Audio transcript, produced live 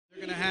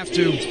to have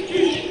to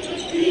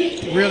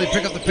really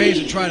pick up the pace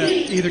and try to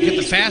either get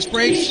the fast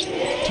breaks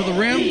to the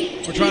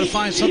rim or try to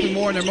find something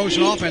more in their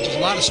motion offense. There's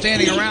a lot of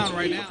standing around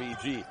right now.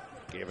 BG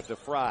gave it to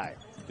Fry.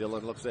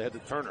 Dillon looks ahead to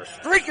Turner.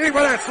 Streaking with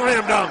that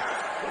slam dunk.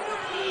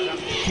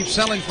 Keep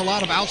settling for a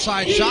lot of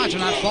outside shots.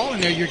 You're not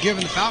falling there. You're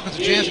giving the Falcons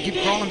a chance to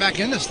keep crawling back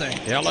in this thing.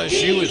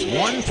 LSU is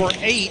 1 for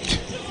 8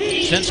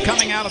 since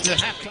coming out of the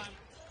halftime.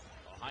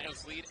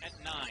 Ohio's lead at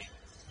 9.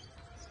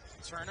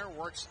 Turner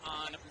works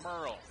on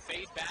Merle.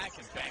 Fade back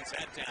and bangs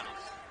that down.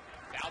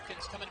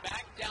 Falcons coming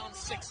back, down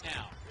 6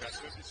 now.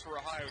 Best misses for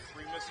Ohio,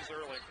 3 misses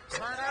early.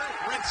 Turner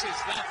rinses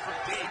that from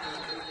deep.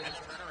 And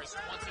Turner is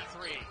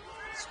 23.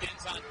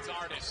 Spins on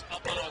Dardis,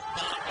 up on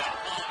Obonga.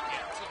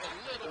 Took a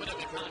little bit of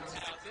a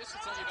contact. This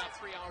it's only about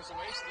 3 hours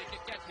away, so they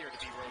can get here to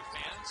be road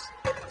fans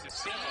to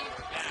see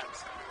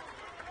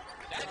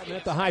that.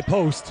 At the high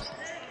post.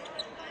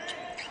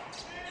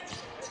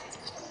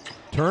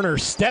 Turner,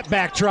 step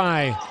back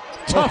try.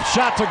 Tough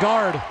shot to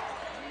guard.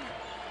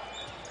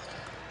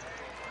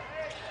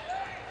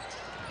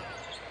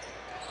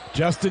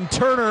 Justin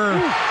Turner,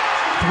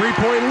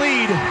 3-point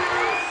lead.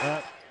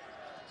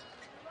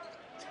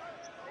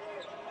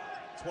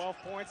 12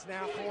 points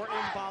now for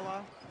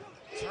Mbala.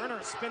 Turner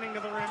spinning to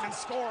the rim and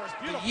scores.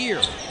 Beautiful.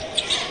 Year.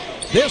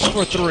 This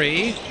for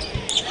 3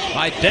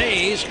 by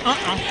Days.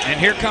 And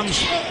here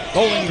comes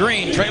Bowling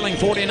Green trailing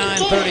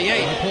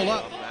 49-38. Pull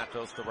up.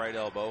 Matos to right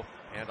elbow.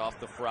 Hand off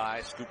to Fry.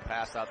 Scoop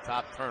pass out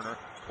top. Turner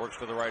works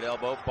for the right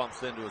elbow.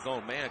 Bumps into his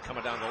own man.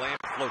 Coming down the lane.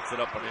 Floats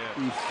it up and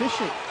in.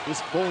 Efficient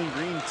this Bowling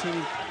Green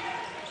team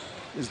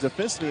is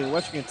defensively in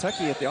Western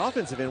Kentucky. At the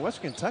offensive end,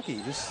 Western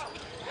Kentucky just...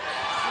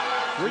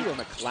 Rio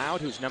McLeod,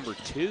 who's number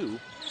 2.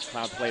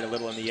 McLeod played a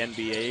little in the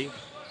NBA.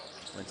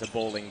 Went to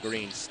Bowling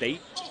Green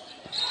State.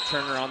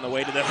 Turner on the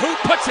way to the hoop,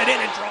 puts it in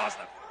and draws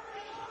them.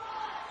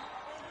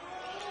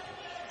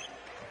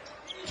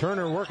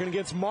 Turner working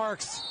against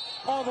Marks.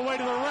 All the way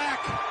to the rack.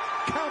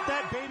 Count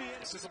that baby in.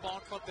 This is a ball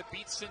club that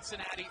beat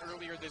Cincinnati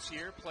earlier this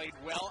year, played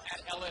well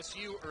at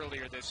LSU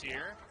earlier this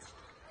year.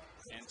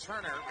 And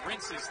Turner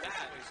rinses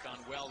that, who's done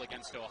well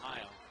against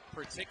Ohio,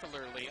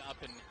 particularly up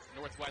in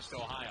Northwest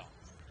Ohio.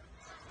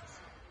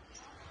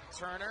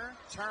 Turner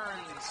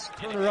turns.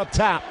 Turner up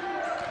top.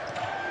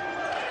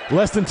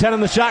 Less than 10 on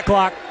the shot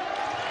clock.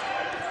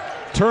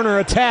 Turner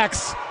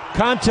attacks.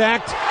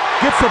 Contact.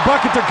 Gets the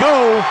bucket to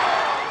go.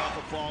 Off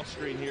a ball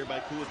screen here by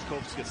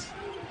Kulitzkovskis.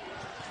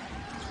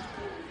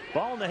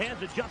 Ball in the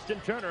hands of Justin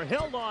Turner.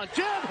 Held on.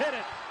 Jim hit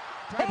it.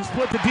 Tried to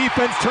split the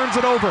defense. Turns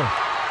it over.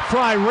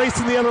 Fry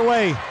racing the other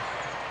way.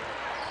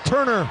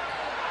 Turner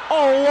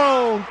all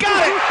alone.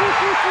 Got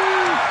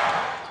it.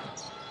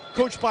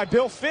 Coached by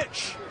Bill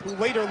Fitch, who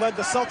later led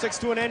the Celtics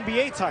to an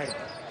NBA title.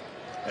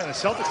 Yeah, the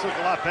Celtics look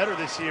a lot better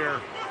this year.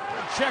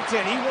 Checked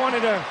in. He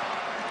wanted a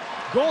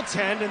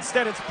goaltend.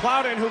 Instead, it's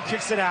Plowden who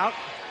kicks it out.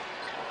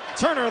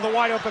 Turner, the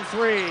wide open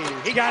 3.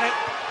 He got it.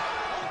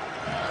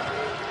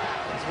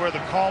 That's where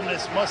the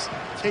calmness must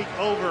take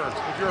over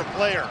if you're a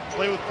player.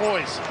 Play with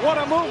poise. What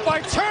a move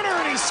by Turner,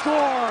 and he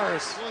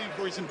scores.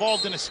 Where he's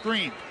involved in a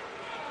screen.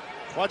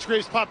 Watch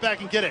Graves pop back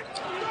and get it.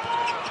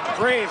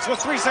 Graves with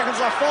 3 seconds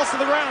left, falls to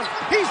the ground.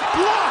 He's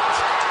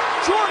blocked.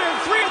 Jordan,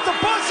 3 at the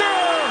buzzer.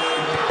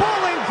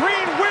 Bowling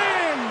Green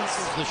wins.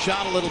 The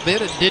shot a little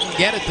bit and didn't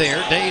get it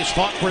there. Days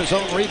fought for his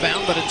own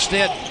rebound, but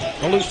instead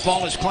the loose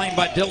ball is claimed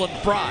by Dylan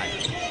Fry.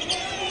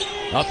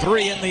 A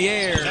 3 in the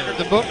air. Entered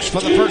the books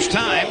for the first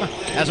time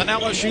as an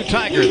LSU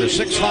Tiger. The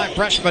 6'5"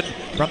 freshman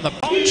from the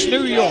Bronx,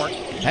 New York,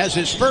 has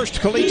his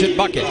first collegiate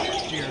bucket.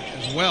 Here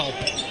as well.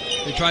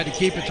 They tried to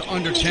keep it to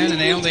under 10,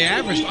 and they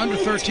averaged under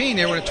 13.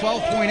 They were at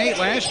 12.8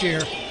 last year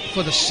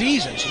for the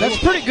season. So that's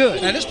pretty good.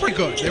 That is pretty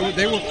good.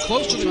 They were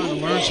close to trying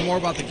to learn some more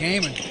about the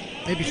game and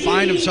maybe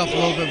find himself a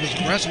little bit of his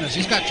aggressiveness.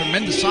 He's got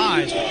tremendous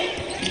size,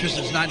 just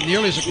is not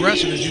nearly as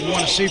aggressive as you'd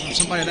want to see from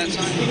somebody of that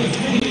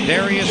size.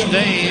 Darius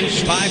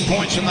Days, 5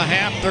 points in the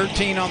half,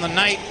 13 on the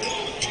night.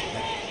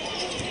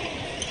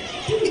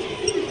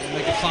 They're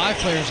making 5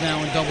 players now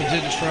in double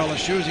digits for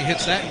LSU as he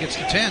hits that and gets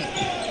to 10.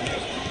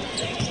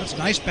 That's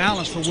nice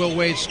balance for Will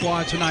Wade's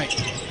squad tonight.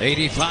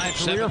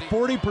 85-70. Career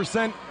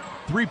 40%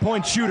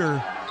 three-point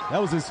shooter. That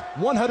was his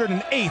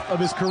 108th of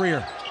his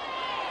career.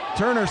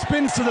 Turner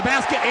spins to the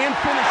basket and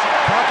finishes.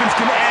 Falcons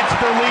can add to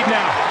their lead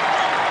now.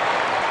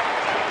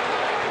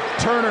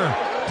 Turner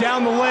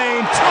down the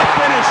lane, tough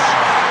finish.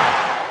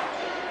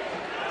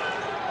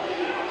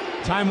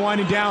 Time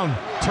winding down.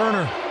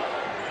 Turner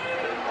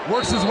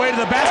works his way to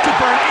the basket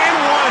for an and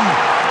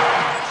 1.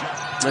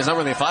 He's not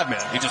really a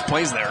 5-man. He just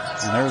plays there.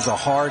 And there's a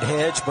hard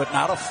hedge, but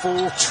not a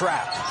full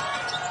trap.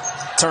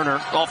 Turner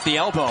off the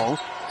elbow.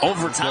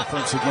 Over top.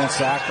 Difference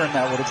against Akron,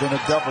 that would have been a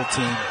double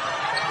team.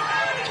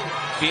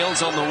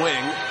 Fields on the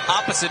wing.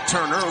 Opposite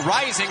Turner.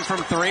 Rising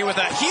from 3 with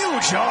a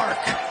huge arc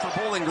for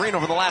Bowling Green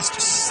over the last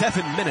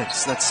 7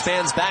 minutes. That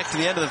spans back to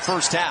the end of the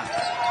first half.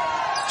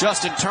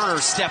 Justin Turner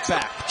step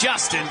back.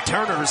 Justin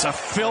Turner's a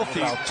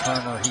filthy. About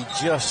Turner, he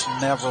just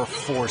never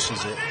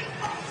forces it.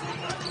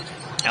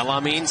 El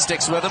Amin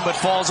sticks with him, but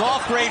falls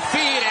off. Great feed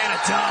and a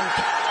dunk.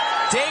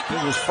 Dayton.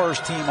 He was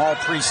first team all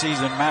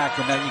preseason MAC,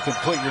 and now you can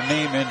put your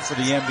name in for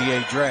the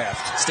NBA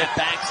draft. Step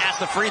back at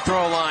the free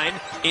throw line.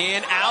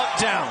 In, out,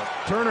 down.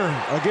 Turner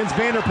against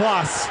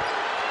Vanderplas.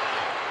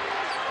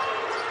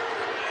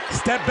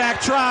 Step back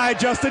try,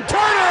 Justin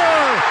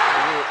Turner!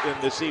 In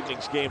this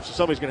evening's game, so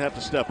somebody's going to have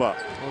to step up.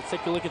 Well, let's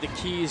take a look at the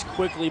keys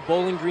quickly.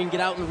 Bowling Green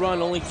get out and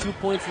run, only 2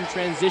 points in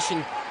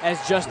transition as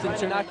Justin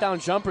to knock down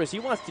jumpers. He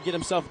wants to get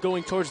himself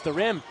going towards the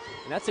rim,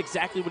 and that's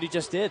exactly what he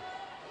just did.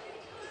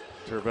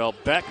 Tervel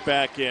Beck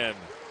back in.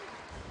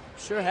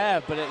 Sure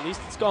have, but at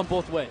least it's gone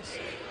both ways.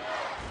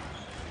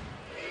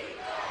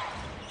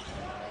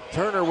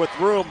 Turner with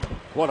room.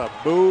 What a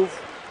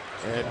move.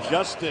 And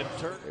Justin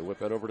Turner. They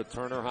whip it over to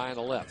Turner high on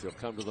the left. He'll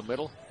come to the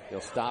middle. He'll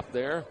stop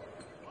there.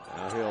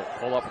 Now he'll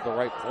pull up at the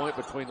right point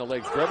between the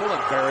legs, dribble,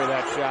 and bury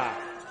that shot.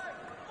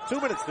 2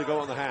 minutes to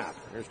go in the half.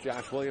 Here's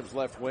Josh Williams,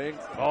 left wing.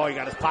 Oh, he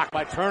got his blocked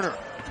by Turner.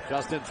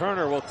 Justin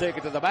Turner will take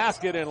it to the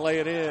basket and lay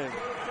it in.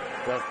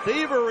 The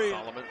thievery.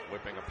 Solomon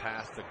whipping a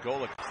pass to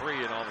Golick,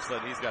 3, and all of a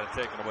sudden he's got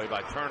it taken away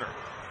by Turner.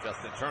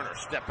 Justin Turner,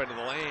 step into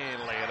the lane,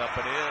 lay it up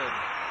and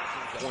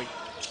in. Point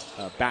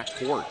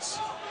backcourts.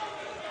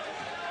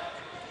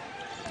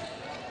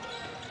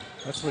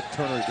 That's what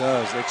Turner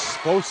does.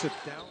 Explosive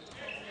down.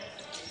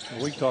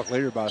 We can talk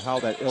later about how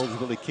that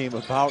eligibility came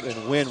about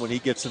and when he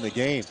gets in the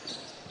game.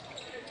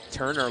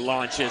 Turner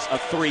launches a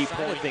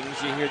three-point.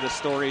 Things you hear the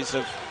stories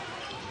of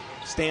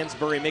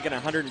Stansbury making a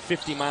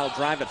 150-mile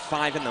drive at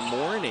 5 in the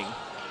morning.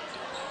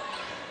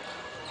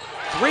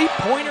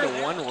 Three-pointer,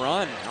 one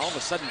run. All of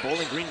a sudden,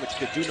 Bowling Green, which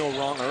could do no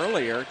wrong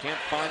earlier, can't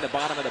find the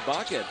bottom of the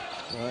bucket.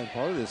 Well, and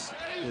part of this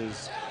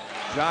is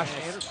Josh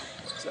Anderson.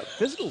 It's a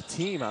physical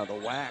team out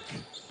of the WAC.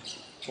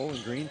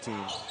 Bowling Green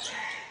team.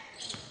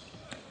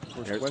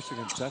 Of course, Western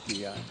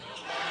Kentucky.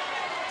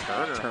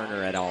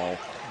 Turner et al.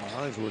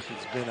 Hollingsworth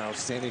has been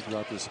outstanding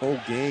throughout this whole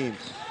game.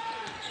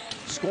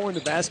 Scoring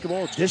the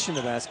basketball, addition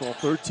to basketball,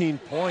 13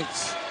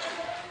 points.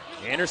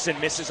 Anderson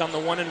misses on the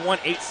 1-and-1,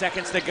 8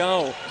 seconds to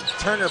go.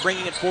 Turner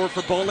bringing it forward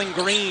for Bowling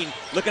Green.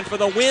 Looking for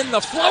the win,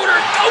 the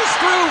floater goes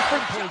through.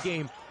 Point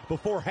game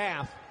before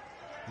half.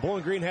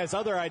 Bowling Green has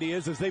other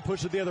ideas as they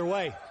push it the other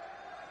way.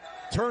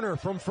 Turner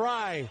from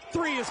Fry,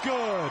 3 is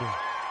good.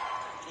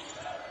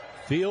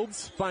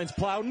 Fields finds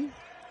Plowden.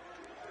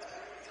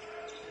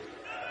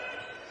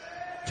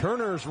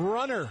 Turner's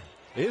runner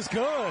is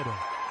good.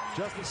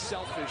 Just be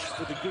selfish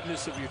for the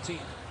goodness of your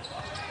team.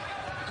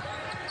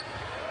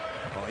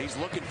 Oh, he's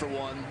looking for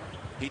one.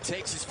 He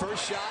takes his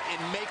first shot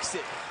and makes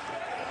it.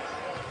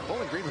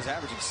 Bowling Green was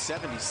averaging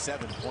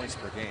 77 points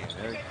per game.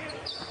 They're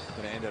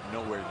going to end up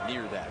nowhere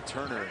near that.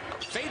 Turner,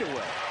 fade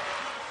away.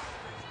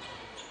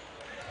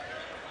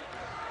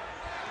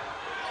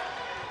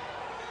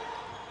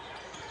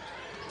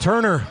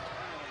 Turner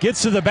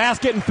gets to the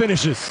basket and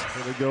finishes.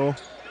 There we go.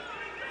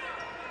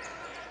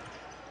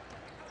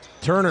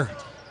 Turner.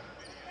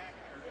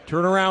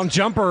 Turnaround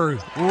jumper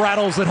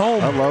rattles it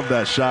home. I love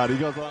that shot. He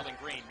goes on. Bowling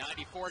Green,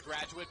 94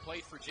 graduate,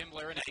 played for Jim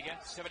Larinaga,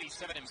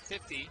 77 and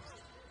 50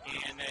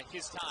 in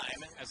his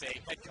time as a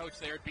head coach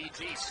there at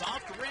BG.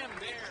 Soft rim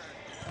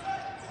there.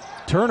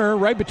 Turner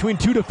right between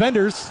two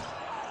defenders.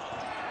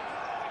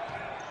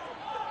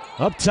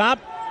 Up top.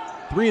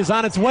 3 is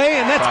on its way,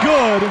 and that's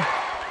good.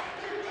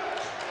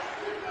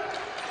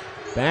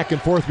 Back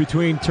and forth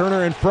between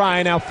Turner and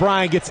Fry. Now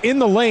Fry gets in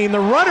the lane. The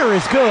runner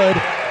is good.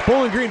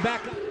 Bowling Green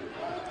back up.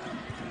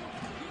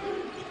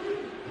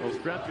 Well,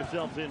 strap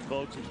yourselves in,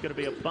 folks. It's going to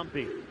be a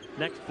bumpy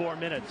next 4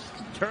 minutes.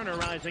 Turner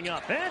rising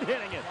up and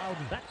hitting it.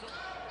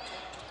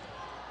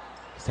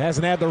 Just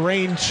hasn't had the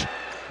range.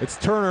 It's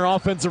Turner,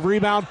 offensive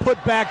rebound,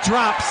 put back,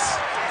 drops.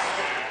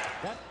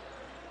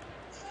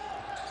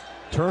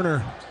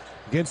 Turner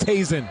against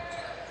Hazen.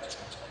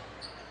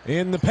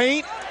 In the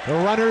paint, the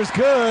runner's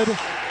good.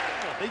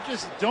 They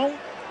just don't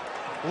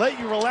let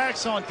you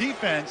relax on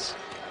defense.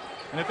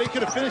 And if they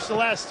could have finished the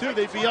last 2,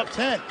 they'd be up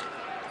 10.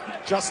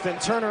 Justin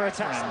Turner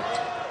attacks.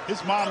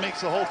 His mom makes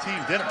the whole team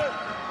dinner.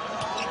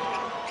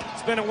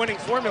 It's been a winning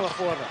formula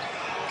for them.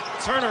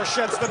 Turner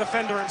sheds the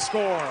defender and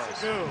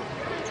scores.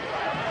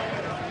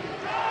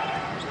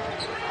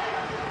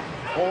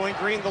 Bowling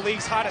Green, the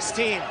league's hottest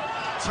team.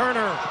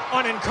 Turner,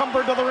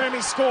 unencumbered to the rim,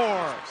 he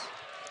scores.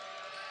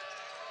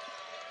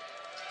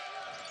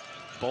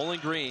 Bowling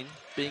Green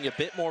being a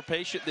bit more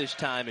patient this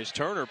time as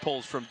Turner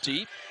pulls from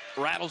deep,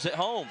 rattles it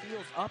home.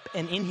 Up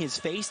and in his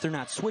face. They're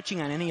not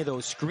switching on any of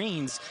those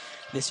screens.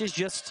 This is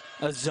just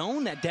a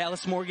zone that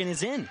Dallas Morgan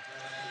is in.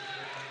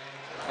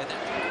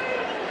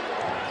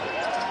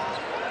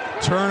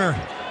 Turner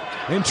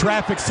in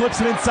traffic, slips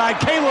it inside.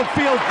 Caleb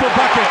Fields the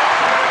bucket.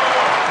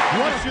 You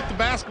want to shoot the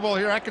basketball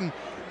here, I can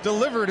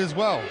deliver it as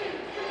well.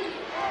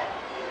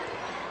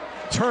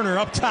 Turner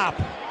up top.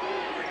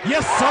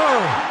 Yes,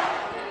 sir.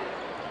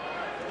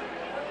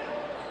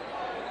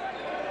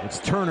 It's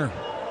Turner.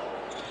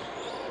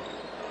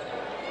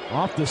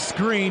 Off the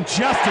screen,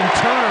 Justin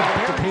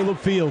Turner to Caleb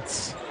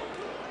Fields.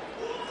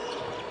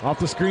 Off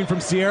the screen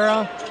from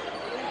Sierra.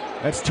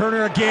 That's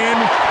Turner again.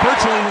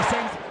 Virtually the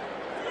same.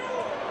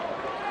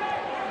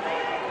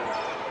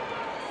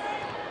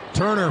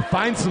 Turner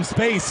finds some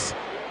space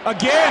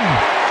again.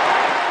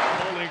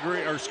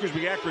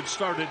 Akron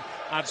started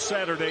on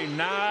Saturday,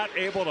 not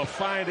able to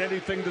find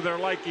anything to their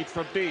liking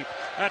from deep.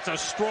 That's a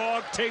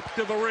strong tape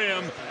to the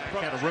rim.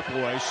 Kind of ripple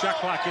away. Shot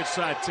clock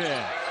inside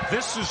 10.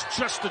 This is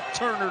Justin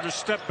Turner to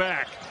step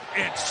back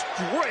and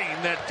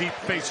strain that deep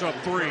face-up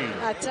three.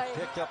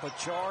 Picked up a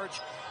charge.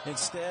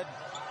 Instead,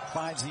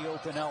 finds the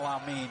open El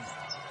Amin.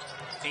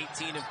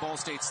 18 of Ball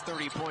State's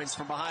 30 points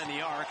from behind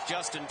the arc.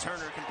 Justin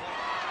Turner can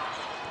play.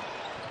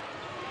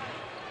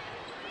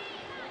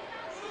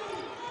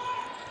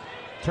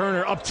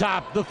 Turner up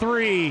top, the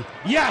three.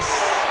 Yes!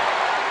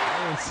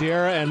 And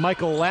Sierra and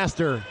Michael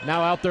Laster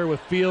now out there with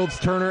Fields,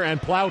 Turner,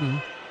 and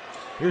Plowden.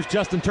 Here's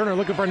Justin Turner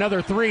looking for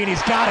another three, and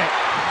he's got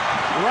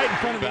it. Right in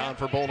front of him. Bound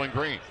for Bowling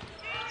Green.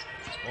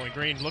 Bowling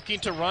Green looking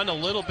to run a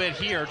little bit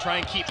here, try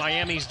and keep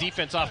Miami's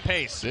defense off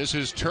pace. This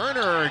is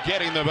Turner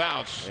getting the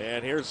bounce.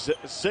 And here's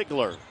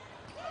Ziegler.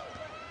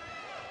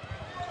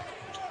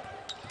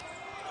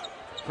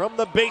 From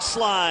the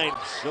baseline,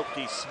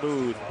 silky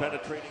smooth,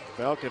 penetrating.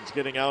 Falcons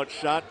getting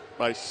outshot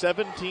by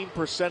 17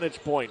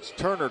 percentage points.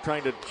 Turner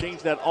trying to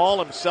change that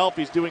all himself.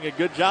 He's doing a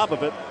good job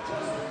of it.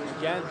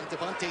 Again,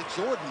 Devontae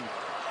Jordan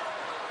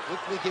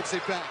quickly gives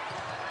it back.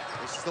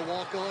 This is the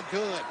walk-on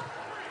good.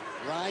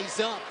 Rise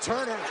up,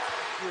 Turner.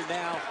 Here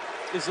now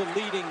is a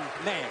leading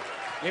man.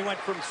 They went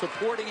from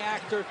supporting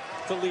actor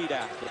to lead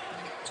actor.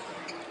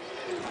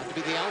 Got to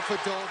be the alpha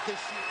dog this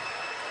year.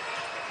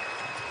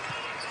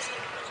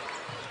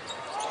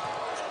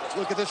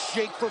 Look at the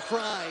shake for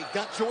Fry.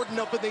 Got Jordan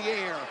up in the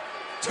air.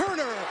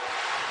 Turner.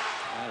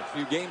 A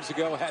few games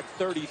ago had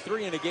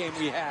 33 in a game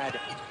we had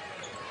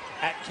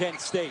at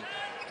Kent State.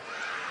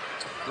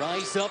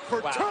 Rise up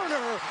for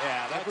Turner.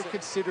 Yeah, never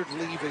considered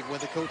leaving when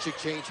the coaching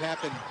change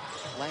happened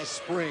last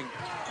spring.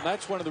 And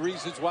that's one of the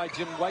reasons why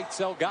Jim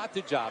Whitesell got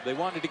the job. They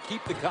wanted to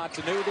keep the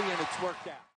continuity, and it's worked out.